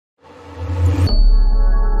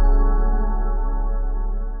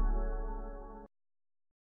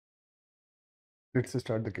let's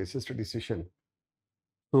start the case study session.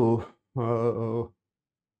 So, we'll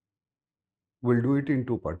do it in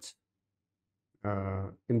two parts.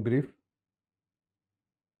 In brief,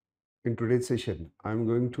 in today's session, I'm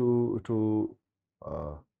going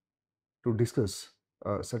uh, to discuss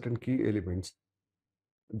certain key elements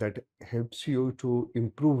that helps you to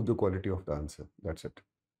improve the quality of the answer. That's it.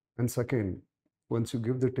 And second, once you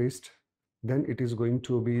give the test, then it is going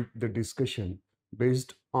to be the discussion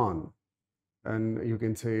based on, and you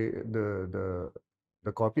can say the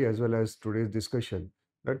copy as well as today's discussion,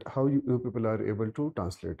 that how you people are able to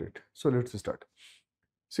translate it. So let's start.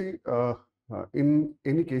 See, in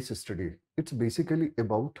any case study, it's basically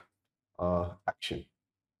about action.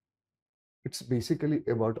 It's basically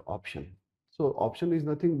about option. So option is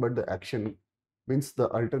nothing but the action, means the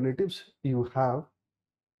alternatives you have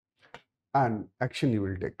and action you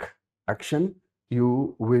will take. Action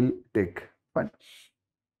you will take. Fine.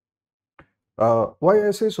 Why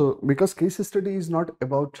I say so? Because case study is not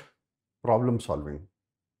about problem solving.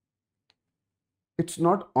 It's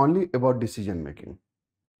not only about decision making.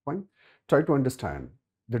 Fine. Try to understand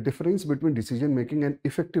the difference between decision making and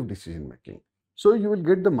effective decision making. So you will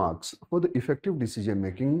get the marks for the effective decision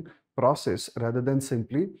making process rather than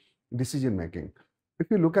simply decision making. If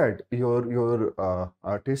you look at your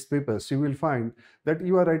test papers, you will find that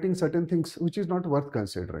you are writing certain things which is not worth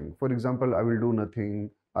considering. For example, I will do nothing,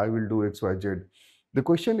 I will do XYZ. The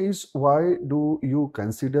question is, why do you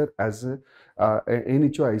consider as any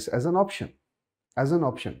choice as an option? As an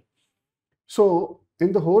option. So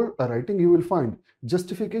in the whole writing, you will find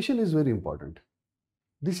justification is very important.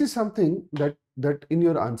 This is something that in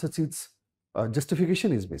your answer sheets,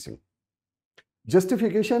 justification is missing.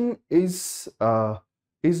 Justification is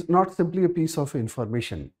not simply a piece of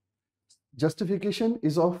information. Justification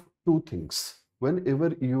is of two things.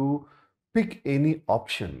 Whenever you pick any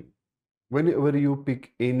option, whenever you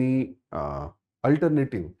pick any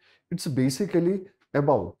alternative, it's basically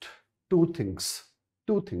about two things.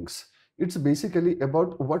 Two things. It's basically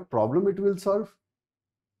about what problem it will solve,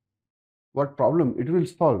 what problem it will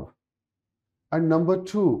solve. And number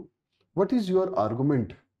two, what is your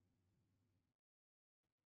argument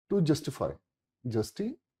to justify?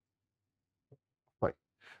 Justify.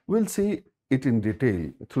 We'll see it in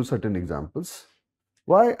detail through certain examples.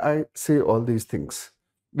 Why I say all these things?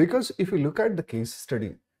 Because if you look at the case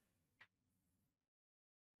study,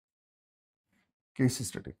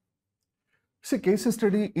 see, case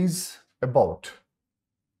study is about,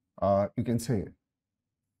 you can say,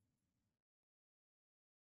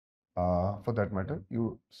 for that matter,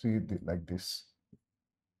 you see like this.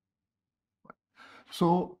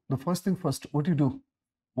 So the first thing first, what you do,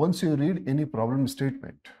 once you read any problem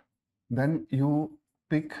statement, then you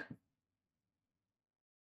pick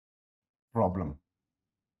problem,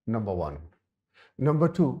 number one. Number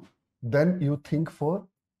two, then you think for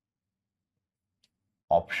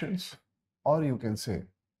options, or you can say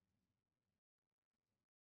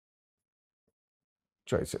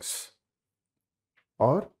choices,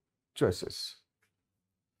 or choices.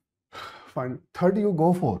 Fine. Third, you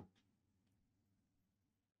go for,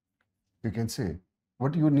 you can say,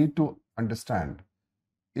 what you need to understand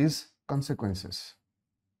is consequences.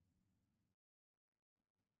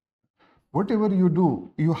 Whatever you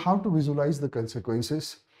do, you have to visualize the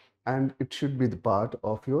consequences, and it should be the part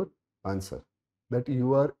of your answer, that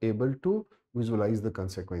you are able to visualize the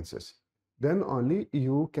consequences. Then only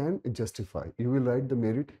you can justify. You will write the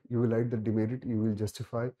merit, you will write the demerit, you will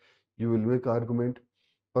justify, you will make argument,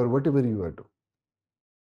 or whatever you are doing.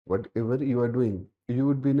 Whatever you are doing, you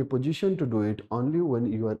would be in a position to do it only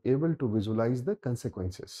when you are able to visualize the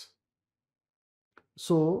consequences.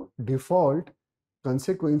 So, default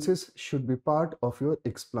consequences should be part of your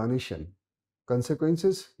explanation.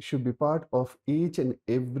 Consequences should be part of each and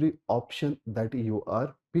every option that you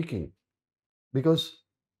are picking, because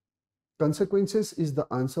consequences is the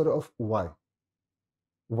answer of why.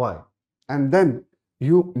 Why? And then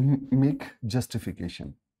you make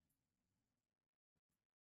justification.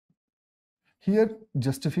 Here,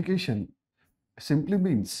 justification simply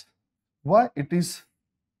means why it is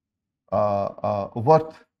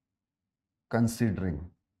worth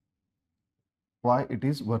considering. Why it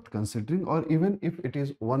is worth considering, or even if it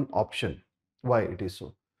is one option, why it is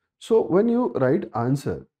so. So when you write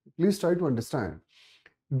answer, please try to understand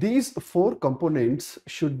these four components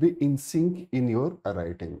should be in sync in your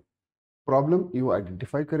writing. Problem you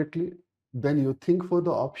identify correctly, then you think for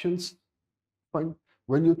the options. Fine.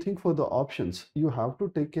 When you think for the options, you have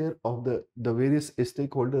to take care of the various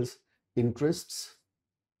stakeholders' interests,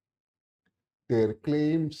 their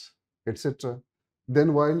claims, etc.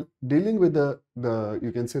 then while dealing with the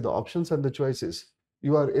you can say the options and the choices,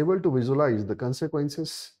 you are able to visualize the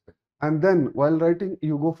consequences. And then while writing,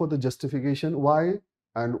 you go for the justification, why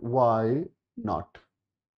and why not.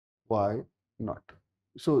 Why not?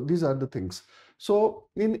 So these are the things. So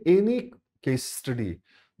in any case study,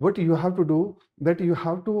 what you have to do, that you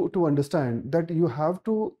have to understand that you have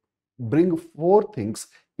to bring four things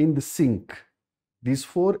in the sync. These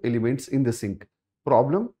four elements in the sync: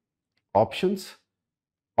 problem, options.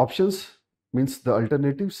 Options means the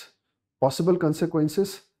alternatives, possible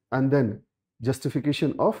consequences, and then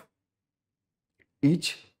justification of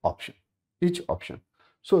each option. Each option.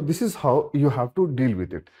 So this is how you have to deal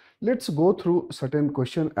with it. Let's go through certain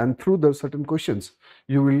question, and through the certain questions,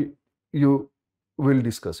 you will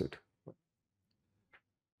discuss it.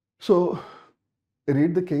 So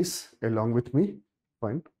read the case along with me.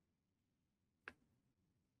 Fine.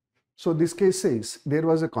 So this case says there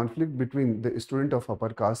was a conflict between the student of upper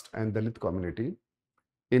caste and Dalit community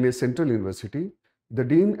in a central university. The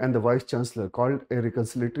dean and the vice chancellor called a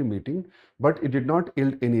reconciliatory meeting, but it did not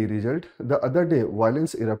yield any result. The other day,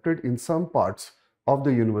 violence erupted in some parts of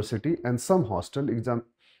the university and some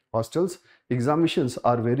hostels. Examinations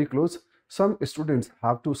are very close. Some students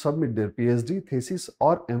have to submit their PhD thesis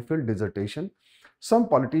or MPhil dissertation. Some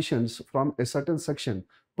politicians from a certain section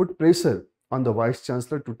put pressure on the vice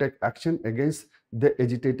chancellor to take action against the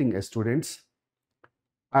agitating students.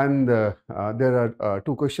 And there are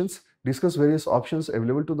two questions. Discuss various options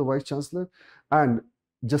available to the vice chancellor and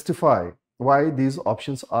justify why these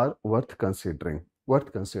options are worth considering.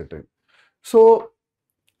 So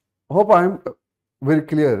hope I am very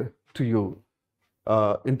clear to you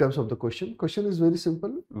in terms of the question. Question is very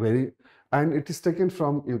simple, and it is taken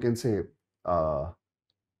from, you can say,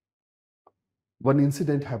 one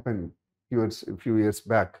incident happened a few years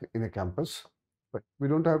back in a campus, but we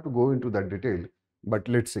don't have to go into that detail. But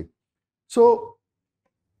let's see. So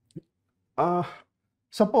Uh,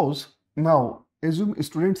 suppose now assume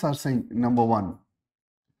students are saying number one,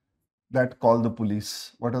 that call the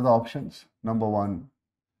police. What are the options? Number one.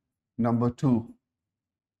 Number two,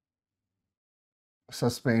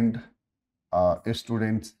 suspend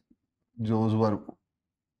students those who are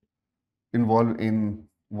involved in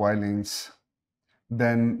violence.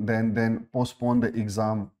 Then postpone the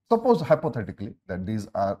exam. Suppose hypothetically that these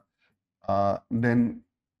are then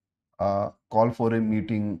call for a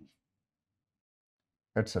meeting,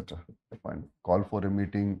 etc. Fine. Call for a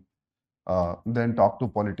meeting. Then talk to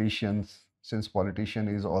politicians, since politician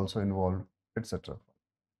is also involved, etc.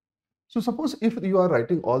 So suppose if you are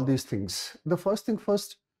writing all these things, the first thing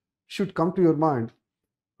first should come to your mind,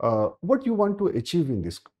 what you want to achieve in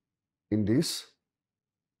this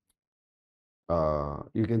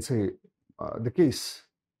you can say the case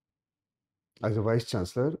as a vice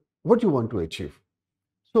chancellor, what you want to achieve.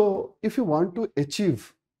 So if you want to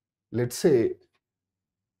achieve, let's say,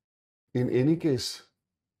 in any case,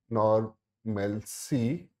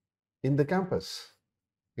 normalcy in the campus,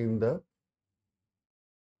 in the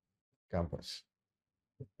campus.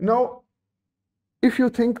 Now, if you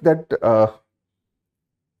think that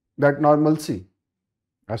normalcy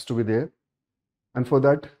has to be there, and for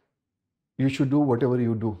that you should do whatever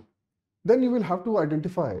you do, then you will have to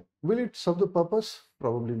identify, will it serve the purpose?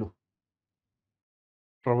 Probably no.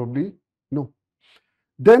 Probably no.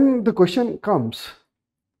 Then the question comes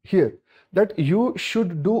here that you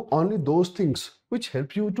should do only those things which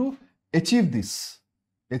help you to achieve this.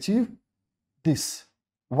 Achieve this.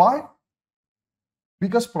 Why?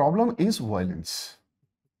 Because problem is violence.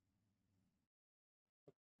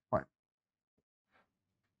 Fine.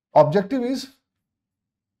 Objective is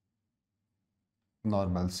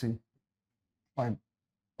normalcy. Fine.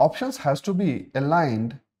 Options has to be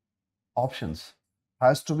aligned. Options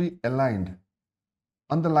has to be aligned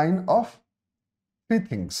on the line of three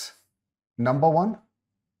things. Number one,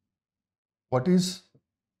 what is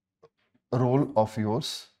role of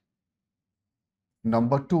yours?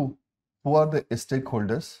 Number two, who are the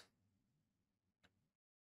stakeholders?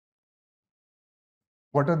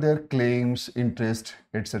 What are their claims, interest,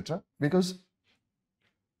 etc.? Because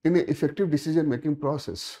in an effective decision making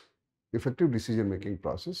process,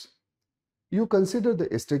 you consider the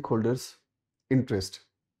stakeholders' interest.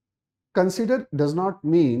 Consider does not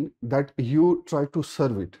mean that you try to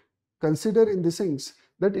serve it. Consider in the sense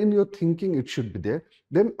that in your thinking it should be there.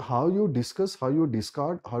 Then how you discuss, how you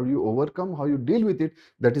discard, how you overcome, how you deal with it,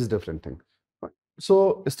 that is different thing.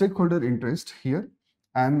 So stakeholder interest here,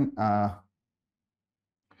 and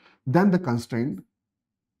then the constraint.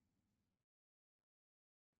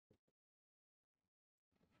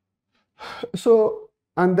 So,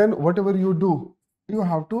 and then whatever you do, you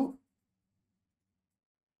have to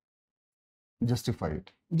Justify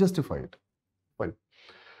it. Justify it. Fine.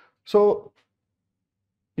 So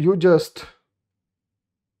you just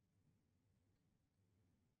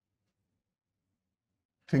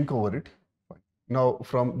think over it. Fine. Now,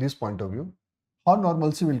 from this point of view, how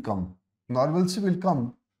normalcy will come? Normalcy will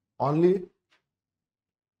come only,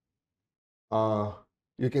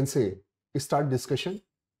 you can say, start discussion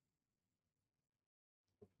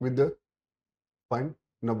with the point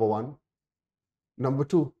number one. Number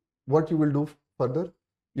two, what you will do further?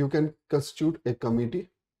 You can constitute a committee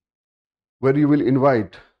where you will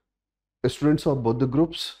invite students of both the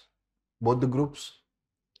groups. Both the groups.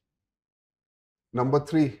 Number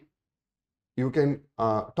three, you can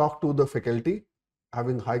talk to the faculty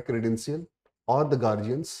having high credential or the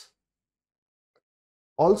guardians.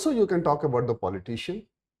 Also, you can talk about the politician.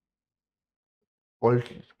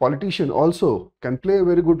 Politician also can play a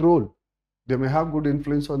very good role. They may have good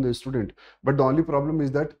influence on the student, but the only problem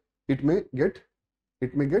is that it may get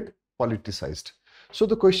politicized. So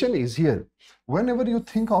the question is here, whenever you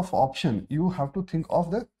think of option, you have to think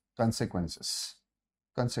of the consequences.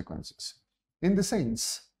 Consequences. In the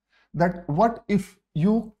sense that what if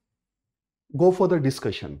you go for the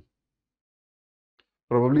discussion?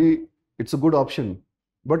 Probably it's a good option,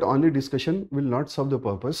 but only discussion will not serve the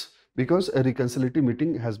purpose because a reconciliatory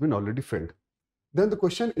meeting has been already failed. Then the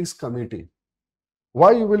question is committee.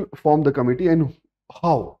 Why you will form the committee and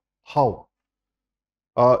how? How?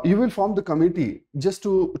 You will form the committee just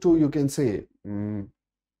to you can say,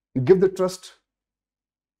 give the trust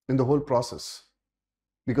in the whole process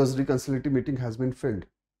because reconciliatory meeting has been failed.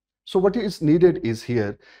 So what is needed is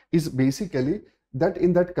here is basically that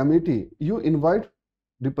in that committee you invite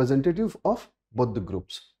representative of both the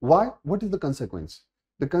groups. Why? What is the consequence?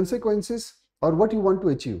 The consequences or what you want to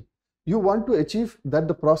achieve? You want to achieve that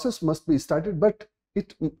the process must be started, but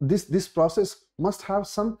this process must have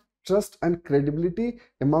some trust and credibility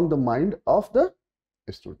among the mind of the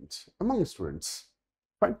students, among students.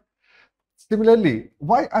 Fine. Similarly,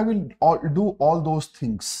 why I will do all those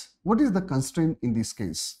things? What is the constraint in this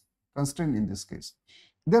case? Constraint in this case.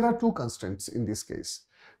 There are two constraints in this case.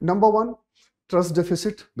 Number one, trust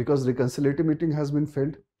deficit because reconciliatory meeting has been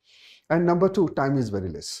failed. And number two, time is very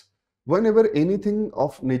less. Whenever anything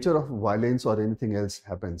of nature of violence or anything else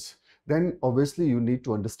happens, then obviously you need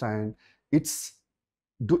to understand it's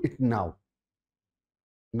do it now.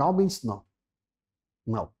 Now means now.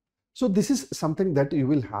 Now. So this is something that you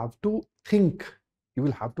will have to think, you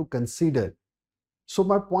will have to consider. So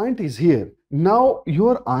my point is here, now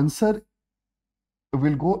your answer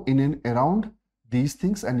will go in and around these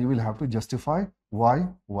things and you will have to justify why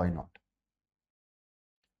not.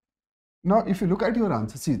 Now, if you look at your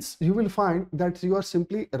answer sheets, you will find that you are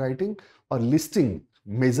simply writing or listing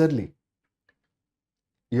majorly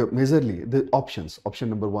the options, option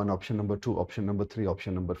number 1, option number 2, option number 3,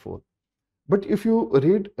 option number 4. But if you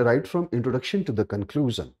read right from introduction to the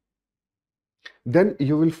conclusion, then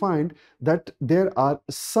you will find that there are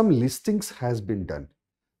some listings has been done.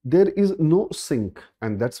 There is no sync,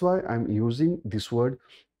 and that's why I'm using this word.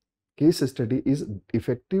 Case study is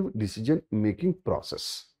effective decision making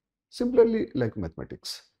process. Similarly, like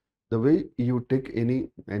mathematics, the way you take any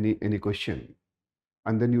question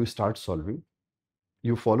and then you start solving,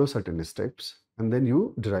 you follow certain steps and then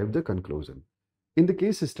you derive the conclusion. In the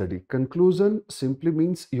case study, conclusion simply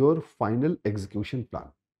means your final execution plan.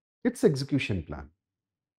 It's execution plan.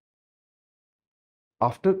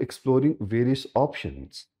 After exploring various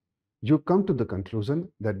options, you come to the conclusion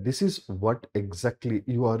that this is what exactly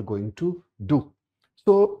you are going to do.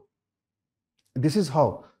 So this is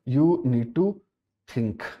how you need to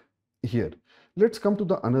think here. Let's come to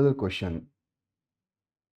the another question.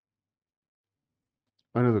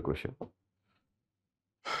 Another question.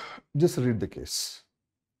 Just read the case.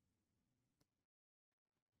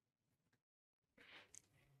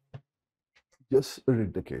 Just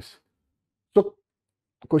read the case. So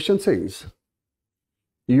question says,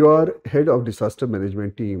 you are head of disaster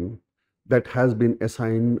management team that has been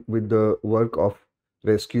assigned with the work of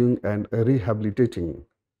rescuing and rehabilitating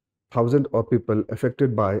thousands of people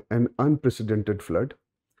affected by an unprecedented flood.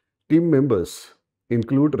 Team members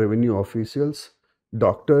include revenue officials,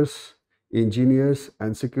 doctors, engineers,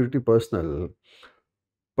 and security personnel.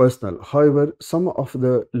 However, some of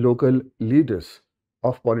the local leaders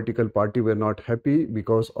of political party were not happy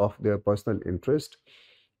because of their personal interest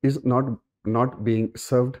is not being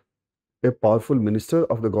served. A powerful minister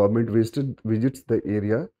of the government visits the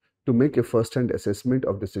area to make a first-hand assessment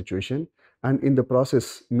of the situation and in the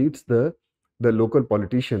process meets the local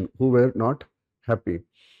politician who were not happy.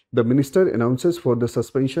 The minister announces for the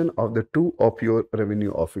suspension of the two of your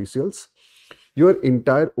revenue officials. Your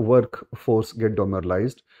entire workforce get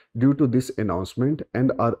demoralized due to this announcement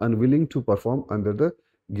and are unwilling to perform under the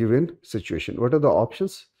given situation. What are the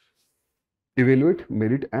options? Evaluate,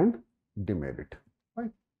 merit, and demerit.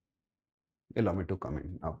 Right? Allow me to come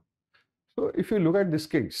in now. So if you look at this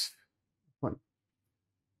case, one,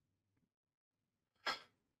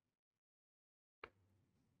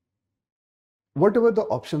 whatever the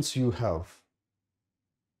options you have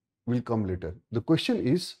will come later. The question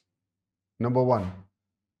is, number one,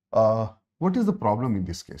 what is the problem in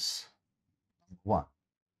this case? One,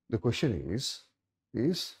 the question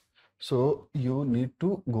is, so you need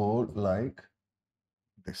to go like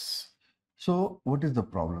this. So what is the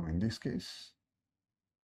problem in this case?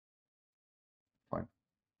 Fine.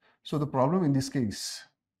 So the problem in this case,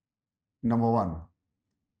 number one,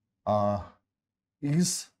 uh,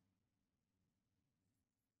 is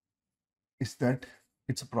that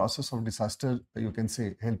it's a process of disaster, you can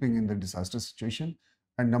say helping in the disaster situation.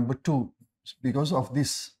 And number two, because of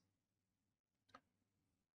this,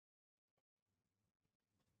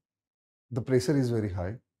 the pressure is very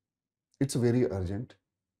high. It's very urgent.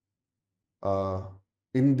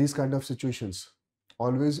 In these kind of situations,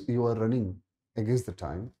 always you are running against the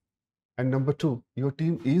time. And number two, your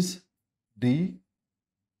team is demotivated.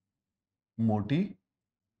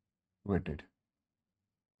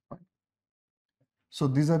 Fine. So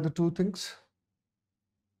these are the two things.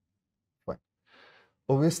 Fine.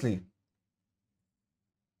 Obviously,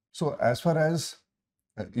 so as far as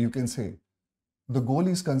you can say the goal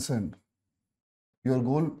is concerned, your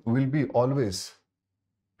goal will be always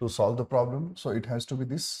to solve the problem. So it has to be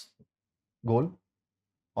this goal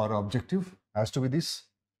or objective has to be this,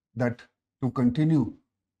 that to continue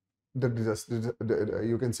the disaster,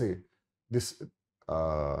 you can say this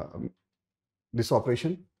uh, this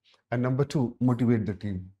operation, and number two, motivate the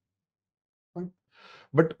team. Fine.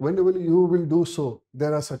 But whenever you will do so,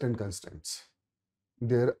 there are certain constraints.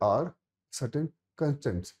 There are certain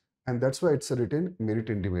constraints, and that's why it's written merit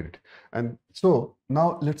and demerit. And so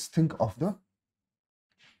now let's think of the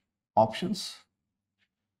options.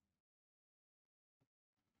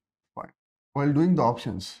 Fine. While doing the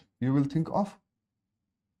options, you will think of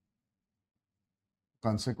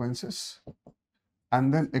consequences,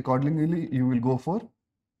 and then accordingly you will go for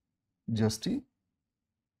justification.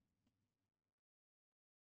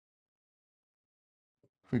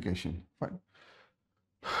 Fine.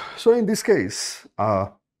 So in this case,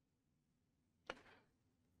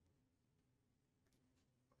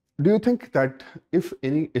 do you think that if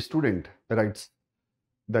any student writes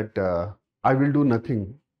that I will do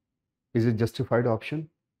nothing, is it justified option?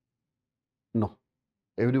 No.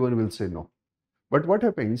 Everyone will say no. But what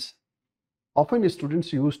happens? Often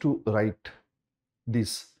students used to write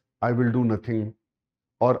this, I will do nothing,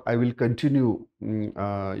 or I will continue,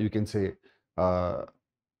 you can say, uh,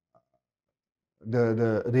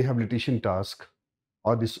 the rehabilitation task,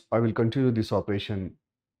 or this, I will continue this operation,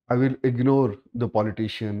 I will ignore the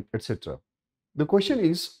politician, etc. The question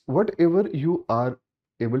is, whatever you are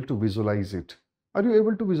able to visualize it, are you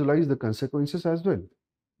able to visualize the consequences as well?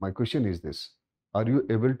 My question is this, are you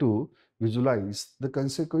able to visualize the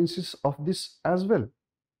consequences of this as well?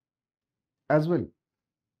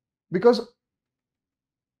 Because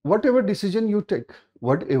whatever decision you take,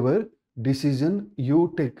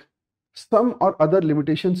 some or other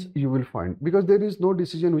limitations you will find, because there is no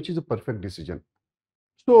decision which is a perfect decision.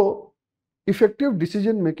 So effective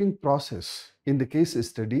decision making process in the case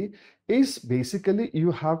study is basically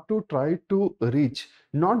you have to try to reach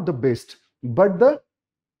not the best, but the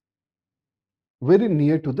very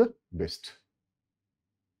near to the best.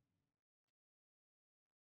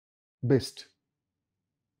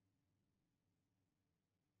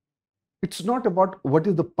 It's not about what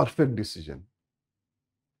is the perfect decision.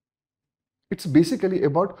 It's basically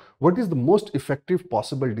about what is the most effective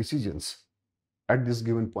possible decisions at this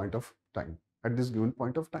given point of time.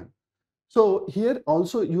 So here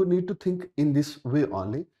also you need to think in this way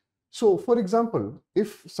only. So for example,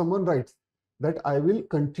 if someone writes that I will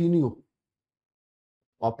continue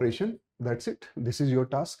operation, that's it, this is your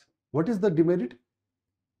task. What is the demerit?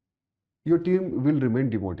 Your team will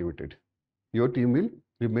remain demotivated.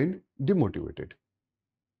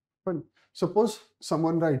 Fine. Suppose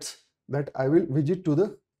someone writes that I will visit to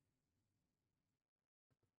the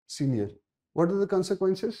senior. What are the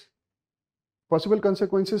consequences? Possible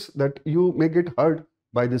consequences that you may get hurt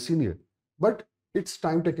by the senior, but it's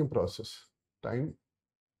time-taking process.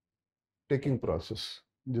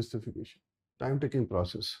 Justification. Time-taking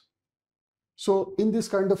process. So in this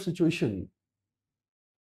kind of situation,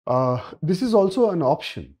 this is also an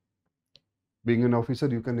option. Being an officer,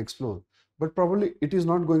 you can explore, but probably it is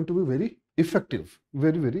not going to be very effective,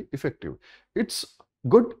 very, very effective. It's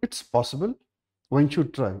good, it's possible, one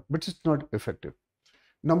should try, but it's not effective.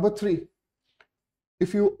 Number three,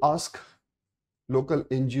 if you ask local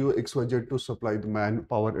NGO XYZ to supply the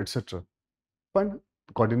manpower, etc., fine,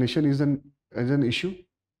 coordination is an issue.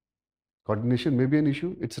 Coordination may be an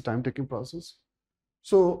issue. It's a time-taking process.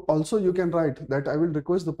 So also you can write that I will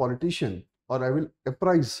request the politician, or I will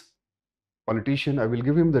apprise politician. I will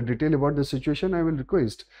give him the detail about the situation. I will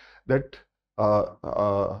request that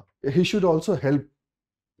he should also help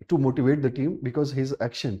to motivate the team, because his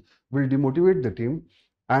action will demotivate the team,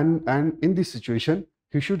 and in this situation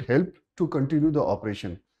he should help to continue the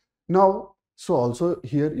operation. Now, so also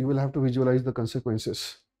here you will have to visualize the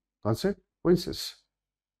consequences.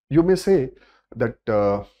 You may say that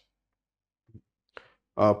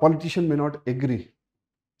politician may not agree.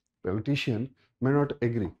 Politician may not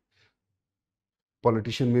agree.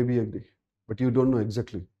 Politician may be agree, but you don't know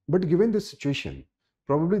exactly. But given this situation,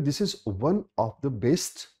 probably this is one of the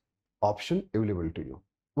best option available to you.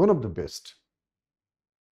 One of the best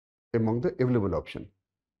among the available option.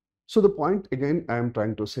 So the point again I am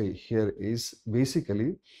trying to say here is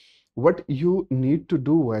basically what you need to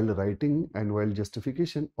do while writing and while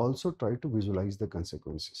justification, also try to visualize the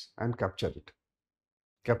consequences and capture it.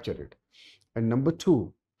 Capture it. And number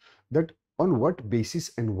two, that on what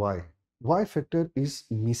basis and why. Why factor is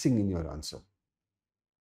missing in your answer.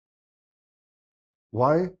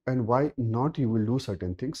 Why and why not you will do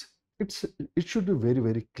certain things. It should be very,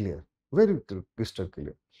 very clear, very crystal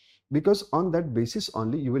clear. Because on that basis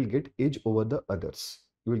only you will get edge over the others.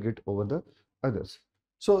 You will get over the others.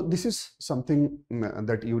 So this is something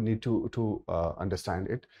that you need to understand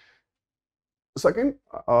it. Second,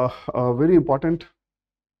 a very important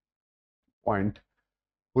point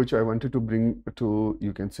which I wanted to bring to,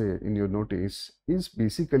 you can say, in your notice is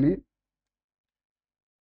basically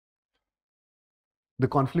the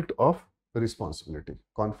conflict of responsibility.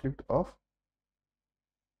 Conflict of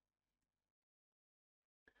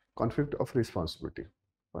responsibility.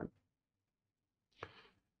 Fine.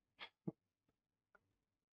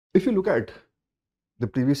 If you look at the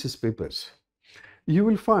previous papers, you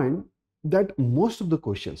will find that most of the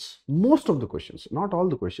questions, not all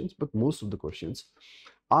the questions, but most of the questions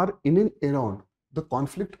are in and around the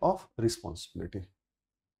conflict of responsibility.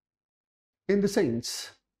 In the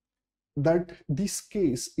sense that this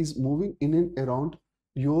case is moving in and around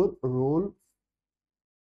your role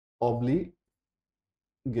obligation.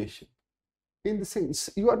 In the sense,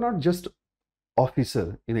 you are not just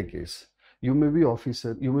officer in a case. You may be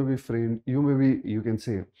officer, you may be friend, you may be, you can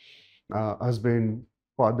say, husband,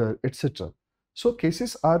 father, etc. So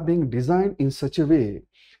cases are being designed in such a way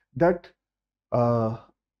that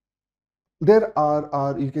there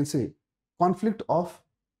are, you can say, conflict of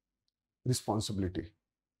responsibility.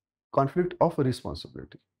 Conflict of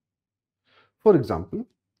responsibility. For example,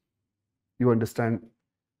 you understand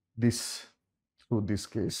this through this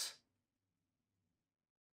case.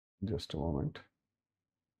 Just a moment.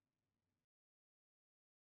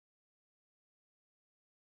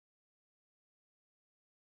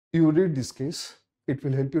 You read this case, it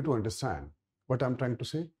will help you to understand what I'm trying to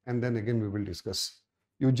say, and then again we will discuss.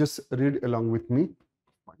 You just read along with me.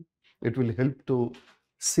 It will help to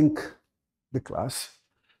sync the class.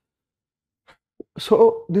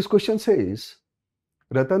 So this question says,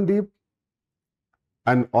 Ratandeep,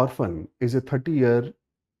 an orphan, is a 30-year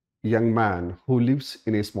young man who lives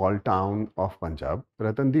in a small town of Punjab.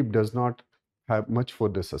 Ratandeep does not have much for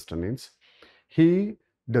the sustenance. He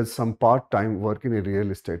does some part-time work in a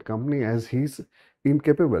real estate company, as he's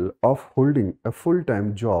incapable of holding a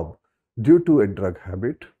full-time job due to a drug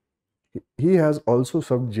habit. He has also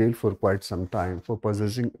served jail for quite some time for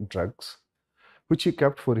possessing drugs, which he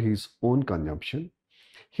kept for his own consumption.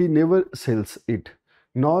 He never sells it,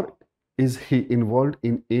 nor is he involved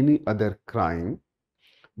in any other crime,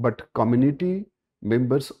 but community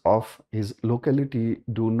members of his locality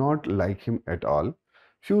do not like him at all.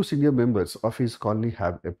 Few senior members of his colony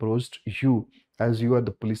have approached you, as you are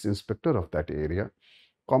the police inspector of that area.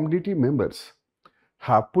 Community members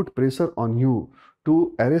have put pressure on you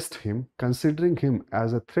to arrest him, considering him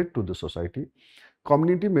as a threat to the society.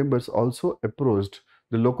 Community members also approached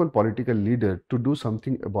the local political leader to do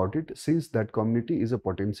something about it, since that community is a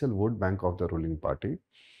potential vote bank of the ruling party.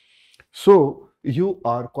 So you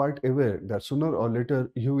are quite aware that sooner or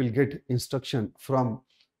later you will get instruction from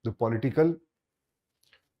the political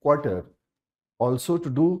quarter also to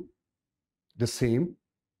do the same.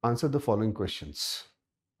 Answer the following questions.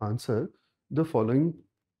 Answer the following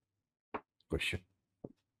question.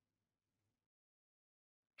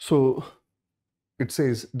 So it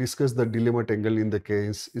says discuss the dilemma tangle in the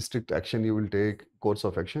case, strict action you will take, course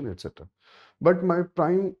of action, etc. But my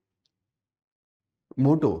prime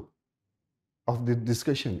motto of the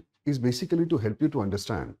discussion is basically to help you to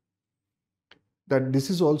understand that this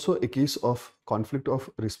is also a case of conflict of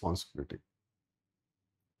responsibility.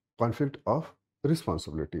 Conflict of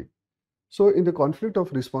responsibility. So in the conflict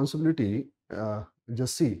of responsibility,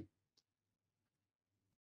 just see,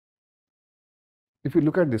 if you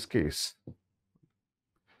look at this case,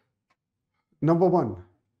 number one,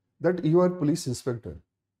 that you are police inspector.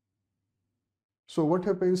 So what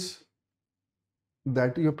happens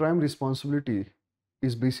that your prime responsibility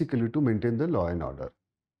is basically to maintain the law and order.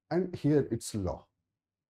 And here it's law,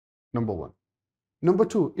 number one. Number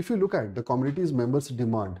two, if you look at the community's members'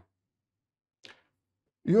 demand,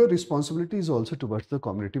 your responsibility is also towards the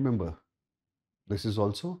community member. This is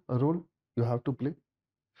also a role you have to play.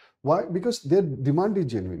 Why? Because their demand is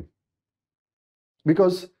genuine.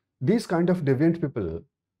 Because these kind of deviant people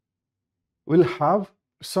will have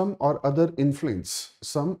some or other influence,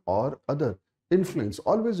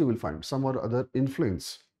 always you will find some or other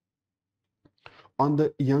influence on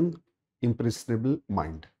the young, impressionable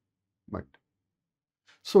mind.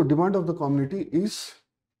 So demand of the community is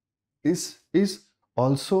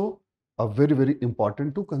also a very, very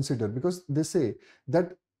important to consider, because they say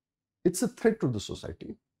that it's a threat to the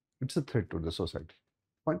society. It's a threat to the society.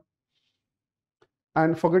 Fine.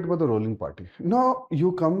 And forget about the ruling party. Now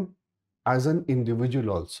you come as an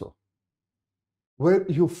individual also, where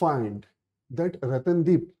you find that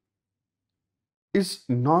Ratandeep is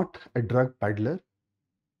not a drug peddler,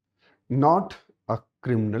 not a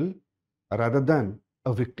criminal, rather than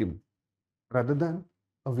a victim.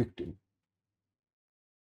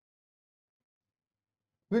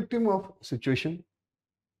 Victim of situation.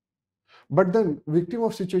 But then victim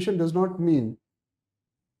of situation does not mean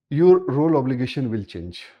your role obligation will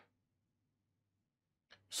change.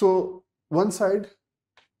 So one side,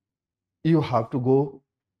 you have to go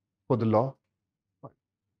for the law.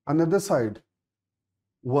 Another side,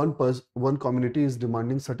 one community is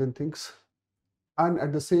demanding certain things. And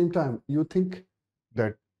at the same time, you think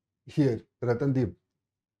that here, Ratandeep,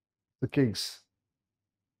 the case,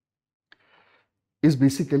 is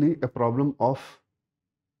basically a problem of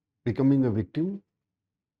becoming a victim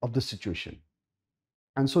of the situation.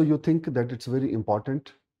 And so you think that it's very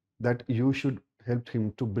important that you should help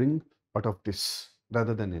him to bring out of this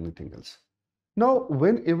rather than anything else. Now,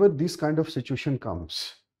 whenever this kind of situation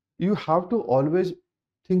comes, you have to always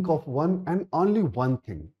think of one and only one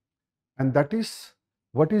thing. And that is,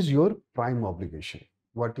 what is your prime obligation?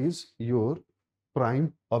 What is your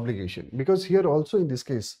prime obligation? Because here also in this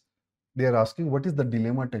case, they are asking what is the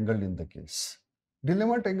dilemma tangled in the case.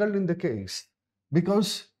 Dilemma tangled in the case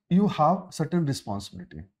because you have certain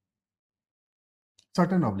responsibility,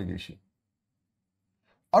 certain obligation.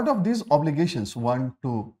 Out of these obligations, 1,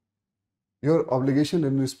 2, your obligation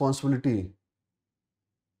and responsibility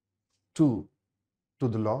to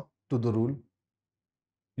the law, to the rule,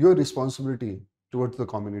 your responsibility towards the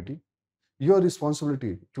community, your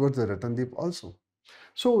responsibility towards the Ratandeep also.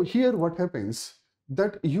 So here what happens,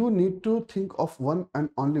 that you need to think of one and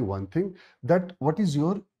only one thing, that what is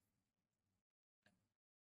your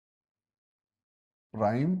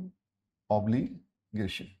prime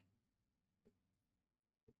obligation?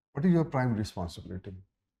 What is your prime responsibility?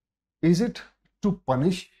 Is it to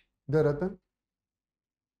punish the Ratan?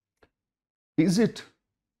 Is it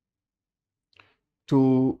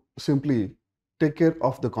to simply take care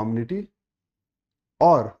of the community,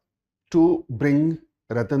 or to bring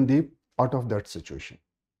Ratandeep out of that situation,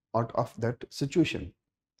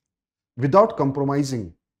 without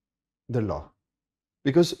compromising the law?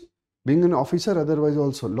 Because being an officer, otherwise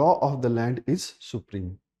also, law of the land is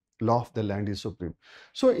supreme. Law of the land is supreme.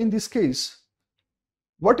 So in this case,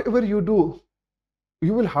 whatever you do,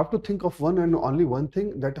 you will have to think of one and only one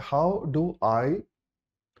thing, that how do I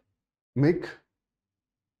make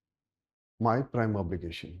my prime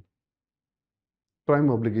obligation? Prime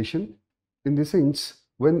obligation in the sense,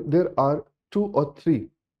 when there are 2 or 3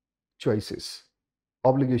 choices,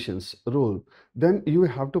 obligations, role, then you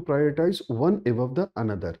have to prioritize one above the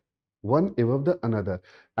another.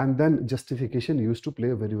 And then justification used to play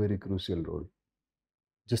a very, very crucial role.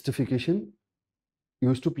 Justification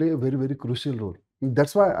used to play a very, very crucial role.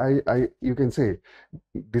 That's why you can say,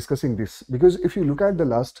 discussing this, because if you look at the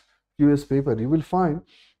last US paper, you will find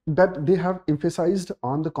that they have emphasized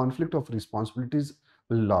on the conflict of responsibilities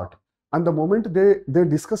a lot. And the moment they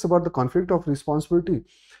discuss about the conflict of responsibility,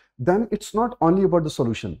 then it's not only about the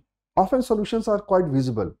solution. Often solutions are quite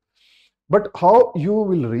visible, But how you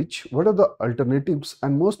will reach, what are the alternatives,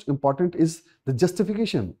 and most important is the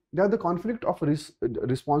justification. There, the conflict of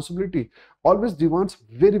responsibility always demands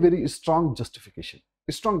very, very strong justification.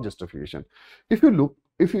 Strong justification. If you look,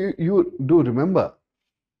 if you do remember,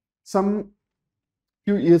 some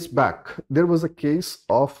few years back, there was a case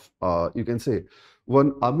of, you can say,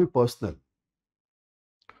 one army personnel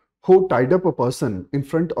who tied up a person in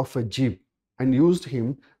front of a jeep and used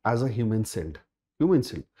him as a human shield. Human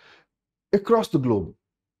shield. Across the globe,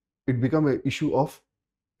 it became an issue of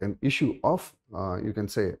you can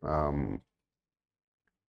say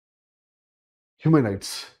human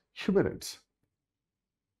rights.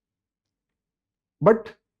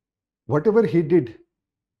 But whatever he did,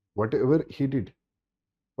 whatever he did,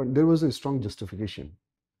 but there was a strong justification,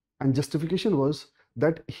 and justification was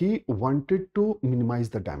that he wanted to minimize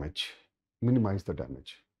the damage. Minimize the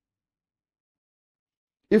damage.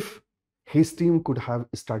 If his team could have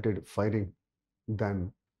started firing,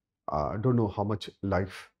 then I don't know how much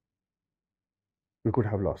life we could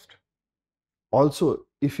have lost. Also,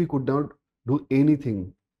 if he could not do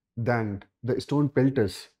anything, then the stone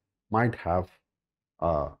pelters might have,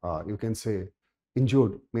 you can say,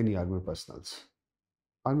 injured many army personnels.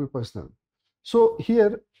 Army personnel. So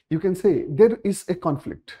here you can say there is a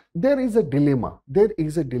conflict. There is a dilemma. There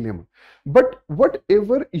is a dilemma. But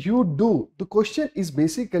whatever you do, the question is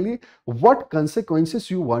basically what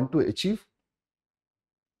consequences you want to achieve,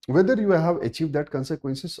 whether you have achieved that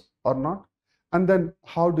consequences or not, and then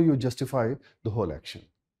how do you justify the whole action.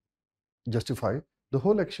 Justify the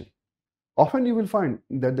whole action. Often you will find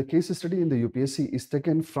that the case study in the UPSC is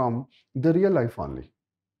taken from the real life only.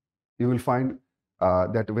 You will find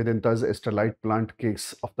that Vedanta's Sterlite plant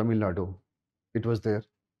case of Tamil Nadu, it was there.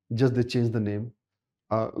 Just they changed the name.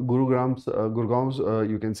 Gurgaon's,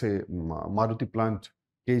 you can say, Maruti plant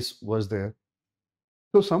case was there.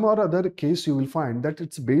 So some or other case you will find that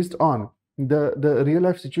it's based on the real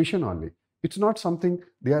life situation only. It's not something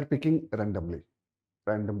they are picking randomly.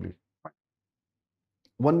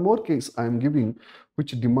 One more case I am giving,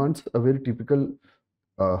 which demands a very typical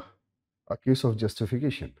a case of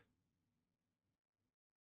justification.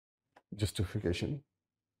 Justification.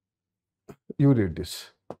 You read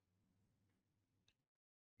this.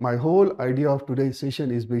 My whole idea of today's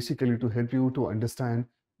session is basically to help you to understand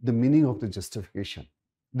the meaning of the justification.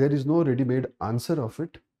 There is no ready-made answer of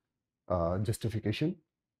it, justification,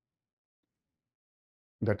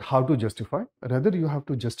 that how to justify. Rather, you have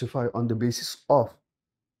to justify on the basis of,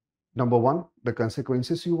 number one, the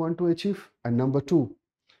consequences you want to achieve, and number two,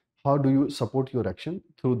 how do you support your action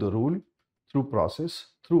through the rule, through process,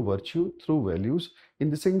 through virtue, through values, in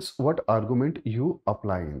the sense what argument you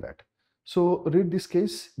apply in that. So read this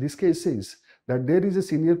case. This case says that there is a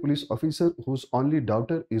senior police officer whose only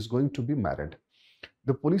daughter is going to be married.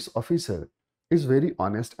 The police officer is very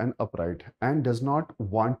honest and upright and does not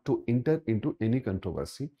want to enter into any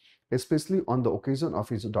controversy, especially on the occasion of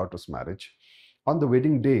his daughter's marriage. On the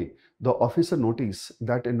wedding day, the officer noticed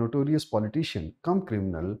that a notorious politician cum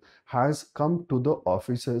criminal has come to the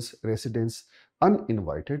officer's residence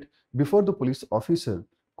uninvited. Before the police officer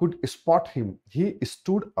could spot him, he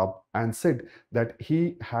stood up and said that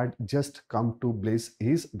he had just come to bless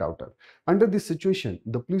his daughter. Under this situation,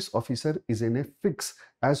 the police officer is in a fix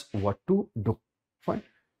as what to do. Fine.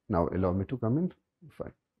 Now allow me to comment.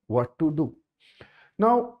 Fine. What to do?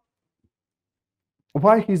 Now,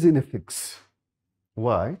 why he's in a fix?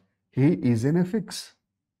 Why he is in a fix?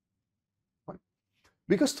 Fine.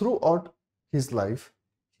 Because throughout his life,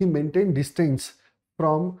 he maintained distance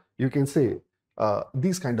from, you can say,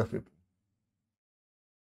 these kind of people.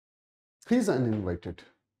 He is uninvited.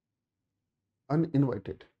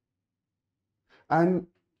 And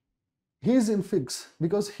he is in fix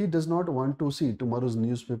because he does not want to see tomorrow's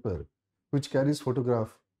newspaper, which carries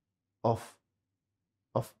photograph of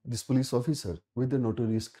this police officer with the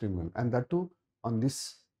notorious criminal, and that too on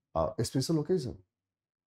this special occasion.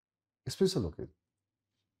 He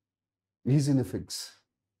is in a fix.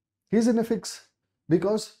 He is in a fix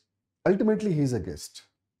because ultimately he is a guest,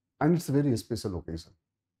 and it's a very special occasion.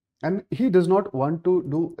 And he does not want to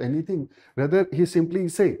do anything. Rather, he simply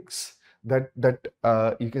says that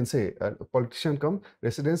you can say a politician come,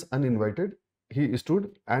 residence uninvited. He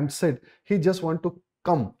stood and said he just want to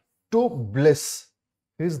come to bless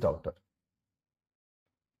his daughter.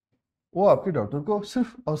 वो आपकी daughter को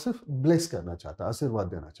सिर्फ और सिर्फ bless करना चाहता, आशीर्वाद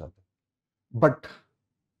देना चाहता. बट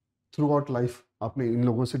थ्रू आउट लाइफ आपने इन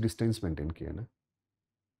लोगों से डिस्टेंस मेंटेन किया ना.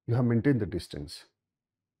 You have maintained the distance.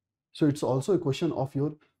 So it's also a question of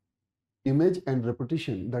your image and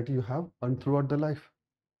reputation that you have earned throughout the life.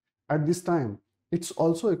 At this time, it's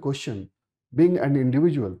also a question being an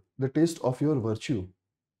individual, the taste of your virtue,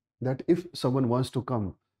 that if someone wants to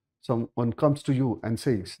come, someone comes to you and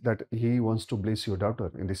says that he wants to bless your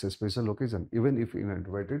daughter in this special occasion, even if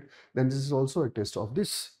uninvited, then this is also a test of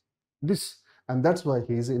this, and that's why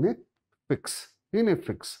he is in a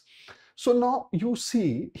fix. So now you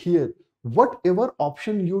see here, whatever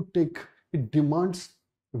option you take, it demands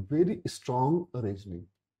very strong reasoning,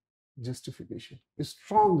 justification.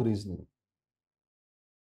 Strong reasoning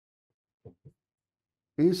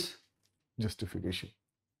is justification.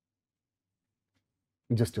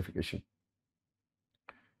 Justification.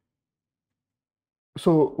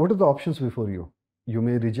 So what are the options before you? You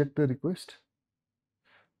may reject the request,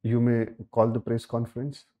 you may call the press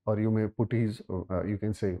conference, or you may put his, you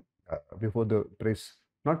can say, before the press,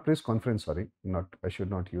 not press conference, sorry, not, I should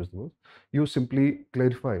not use the word. You simply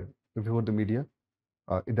clarify before the media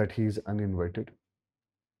that he is uninvited.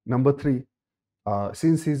 Number three,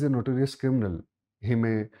 since he is a notorious criminal, he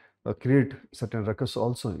may create certain ruckus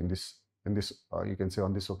also in this, you can say,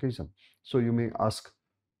 on this occasion. So you may ask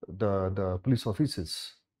the police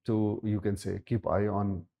officers to, you can say, keep eye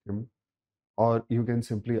on him, or you can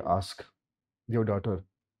simply ask your daughter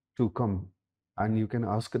to come, and you can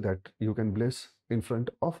ask that you can bless in front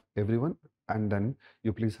of everyone, and then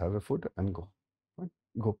you please have a food and go. Right?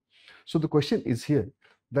 Go. So the question is here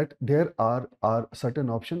that there are certain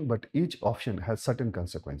options, but each option has certain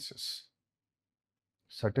consequences.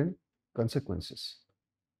 Certain consequences.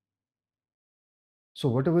 So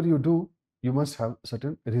whatever you do, you must have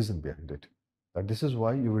certain reason behind it. That this is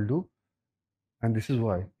why you will do, and this is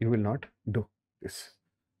why you will not do this.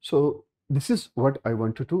 So this is what I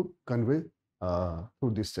wanted to convey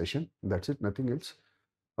through this session. That's it, nothing else.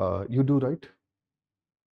 You do right.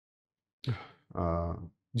 Uh,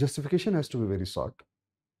 Justification has to be very short.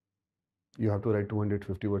 You have to write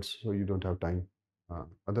 250 words, so you don't have time.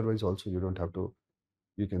 Otherwise, also you don't have to,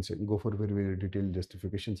 you can say, go for very, very detailed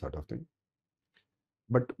justification sort of thing.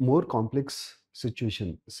 But more complex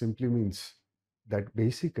situation simply means that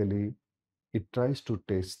basically it tries to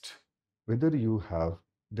test whether you have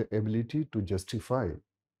the ability to justify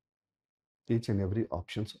each and every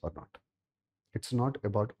options or not. It's not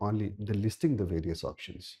about only the listing the various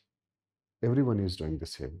options. Everyone is doing the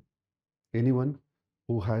same. Anyone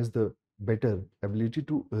who has the better ability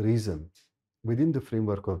to reason within the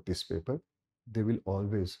framework of this paper, they will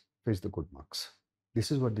always fetch the good marks. This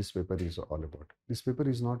is what this paper is all about. This paper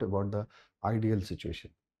is not about the ideal situation.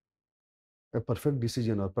 A perfect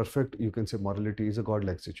decision or perfect, you can say, morality is a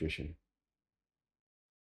godlike situation.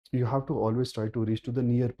 You have to always try to reach to the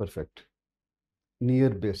near perfect, near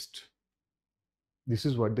best. This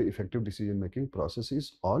is what the effective decision making process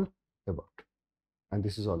is all about. And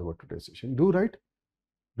this is all about today's session. Do write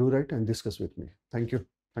and discuss with me. Thank you.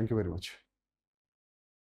 Thank you very much.